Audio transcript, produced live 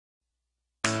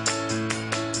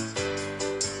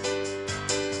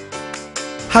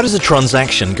How does a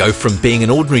transaction go from being an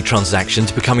ordinary transaction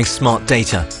to becoming smart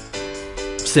data?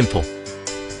 Simple.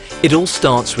 It all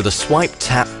starts with a swipe,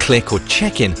 tap, click or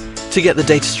check-in to get the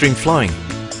data stream flowing.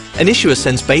 An issuer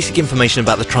sends basic information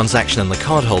about the transaction and the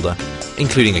cardholder,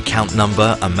 including account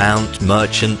number, amount,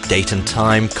 merchant, date and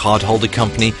time, cardholder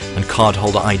company and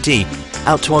cardholder ID,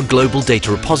 out to our global data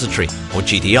repository, or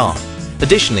GDR.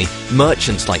 Additionally,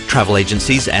 merchants like travel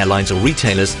agencies, airlines or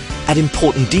retailers add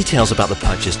important details about the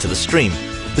purchase to the stream.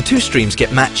 The two streams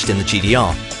get matched in the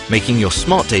GDR, making your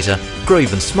smart data grow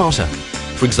even smarter.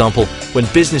 For example, when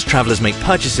business travelers make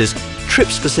purchases,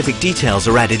 trip-specific details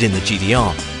are added in the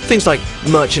GDR. Things like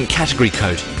merchant category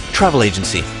code, travel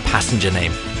agency, passenger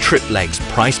name, trip legs,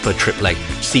 price per trip leg,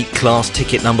 seat class,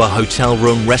 ticket number, hotel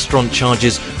room, restaurant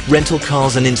charges, rental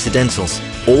cars and incidentals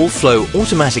all flow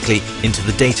automatically into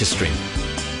the data stream.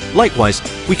 Likewise,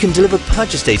 we can deliver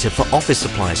purchase data for office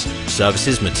supplies,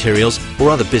 services, materials or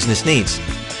other business needs.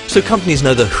 So companies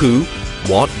know the who,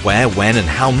 what, where, when and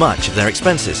how much of their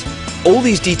expenses. All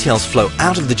these details flow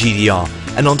out of the GDR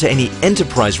and onto any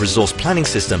enterprise resource planning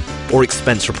system or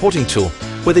expense reporting tool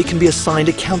where they can be assigned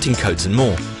accounting codes and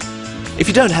more. If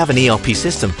you don't have an ERP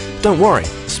system, don't worry.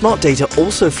 Smart Data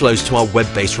also flows to our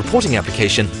web-based reporting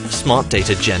application, Smart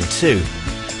Data Gen 2,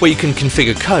 where you can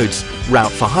configure codes,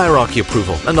 route for hierarchy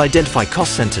approval and identify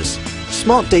cost centers.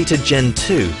 Smart Data Gen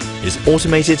 2 is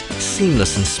automated,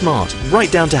 seamless and smart,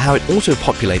 right down to how it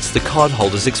auto-populates the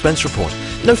cardholder's expense report.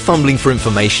 No fumbling for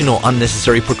information or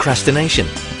unnecessary procrastination.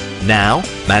 Now,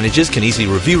 managers can easily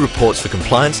review reports for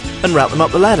compliance and route them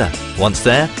up the ladder. Once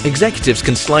there, executives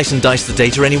can slice and dice the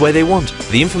data any way they want,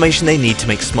 the information they need to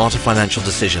make smarter financial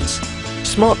decisions.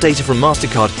 Smart Data from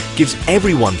Mastercard gives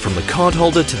everyone from the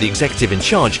cardholder to the executive in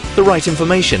charge the right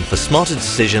information for smarter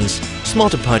decisions,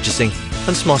 smarter purchasing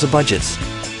and smarter budgets.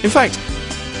 In fact,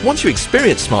 once you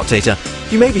experience Smart Data,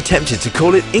 you may be tempted to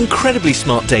call it incredibly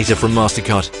smart data from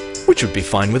Mastercard, which would be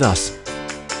fine with us.